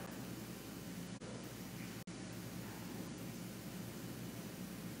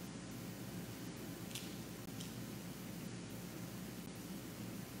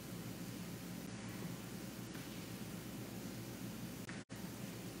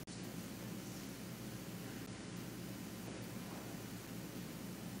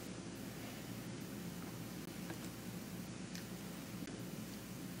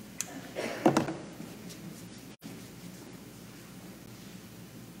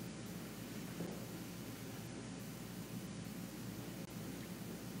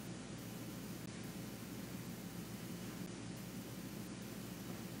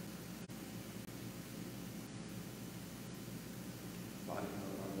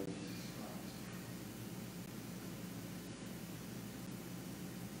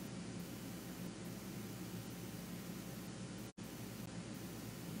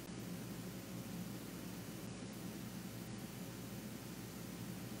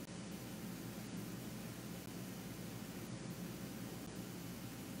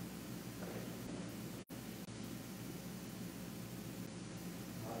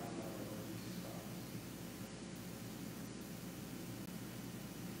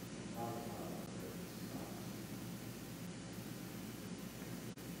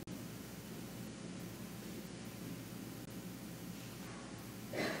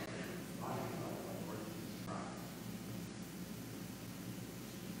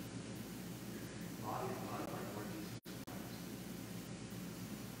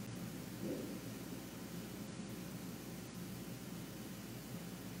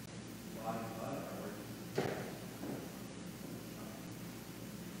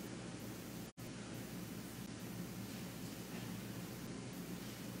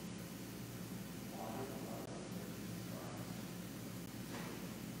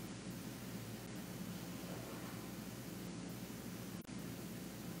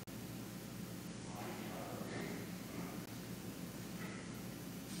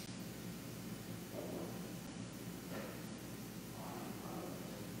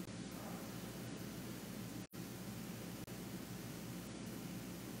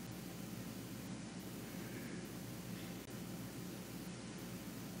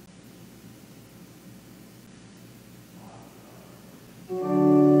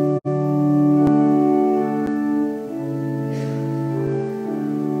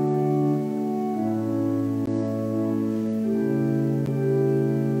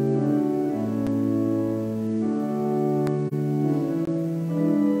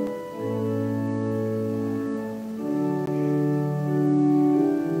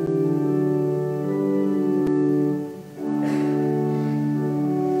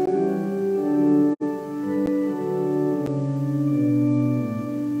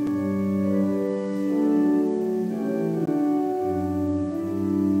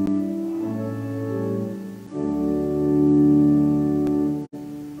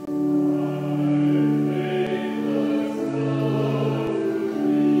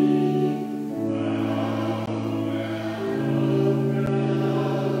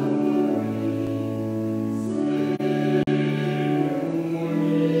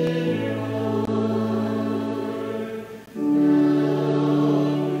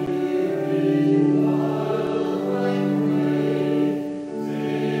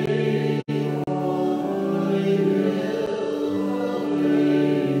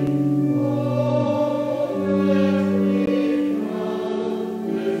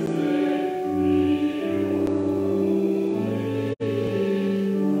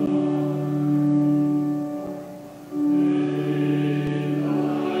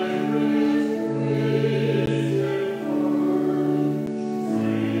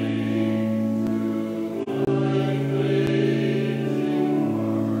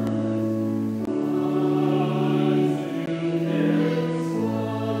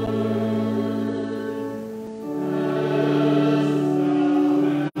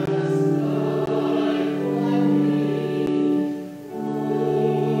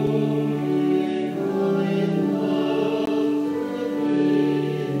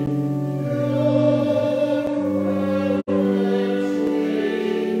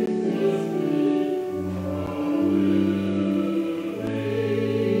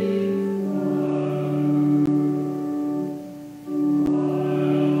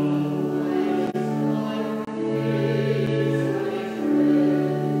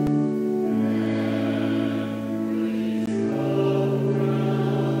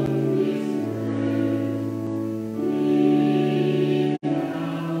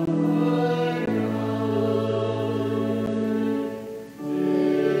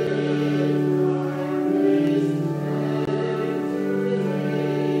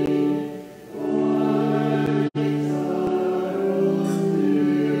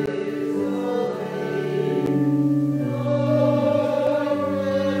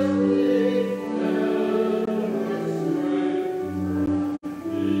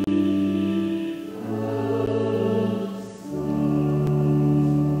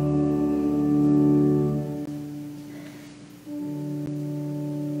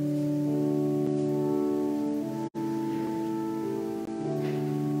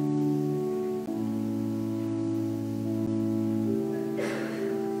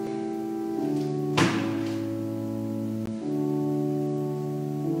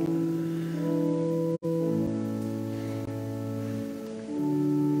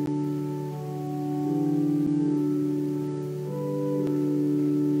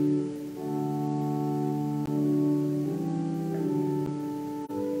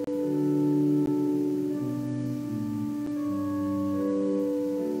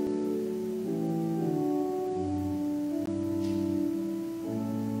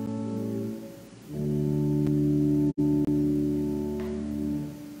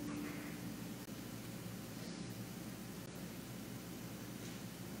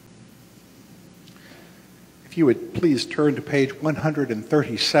 If you would please turn to page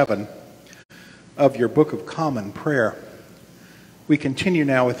 137 of your Book of Common Prayer. We continue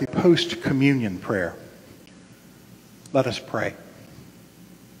now with the post-communion prayer. Let us pray.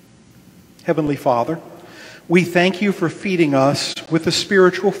 Heavenly Father, we thank you for feeding us with the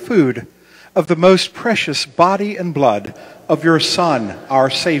spiritual food of the most precious body and blood of your Son, our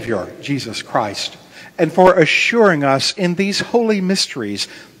Savior, Jesus Christ, and for assuring us in these holy mysteries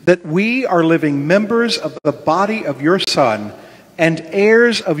that we are living members of the body of your Son and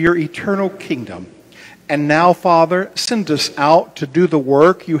heirs of your eternal kingdom. And now, Father, send us out to do the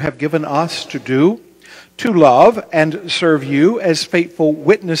work you have given us to do, to love and serve you as faithful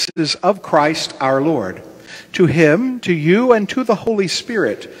witnesses of Christ our Lord. To him, to you, and to the Holy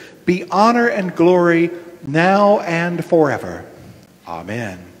Spirit be honor and glory now and forever.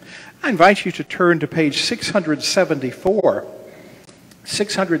 Amen. I invite you to turn to page 674.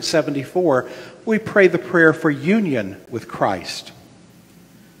 674, we pray the prayer for union with Christ.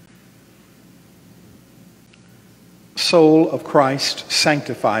 Soul of Christ,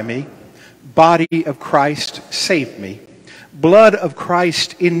 sanctify me. Body of Christ, save me. Blood of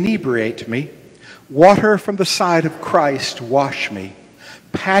Christ, inebriate me. Water from the side of Christ, wash me.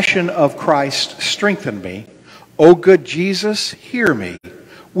 Passion of Christ, strengthen me. O good Jesus, hear me.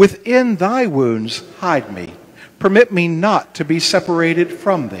 Within thy wounds, hide me. Permit me not to be separated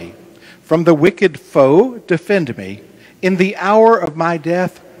from thee. From the wicked foe, defend me. In the hour of my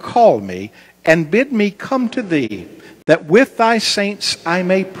death, call me, and bid me come to thee, that with thy saints I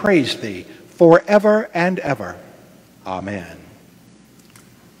may praise thee forever and ever. Amen.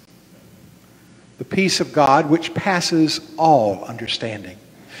 The peace of God, which passes all understanding,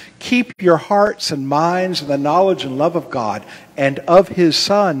 keep your hearts and minds in the knowledge and love of God and of his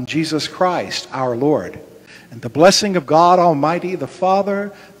Son, Jesus Christ, our Lord. And the blessing of God Almighty, the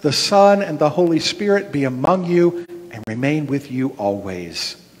Father, the Son, and the Holy Spirit be among you and remain with you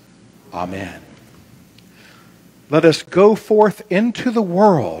always. Amen. Let us go forth into the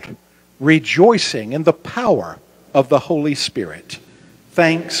world, rejoicing in the power of the Holy Spirit.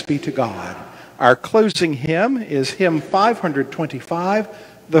 Thanks be to God. Our closing hymn is hymn 525,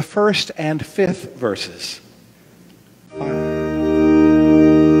 the first and fifth verses.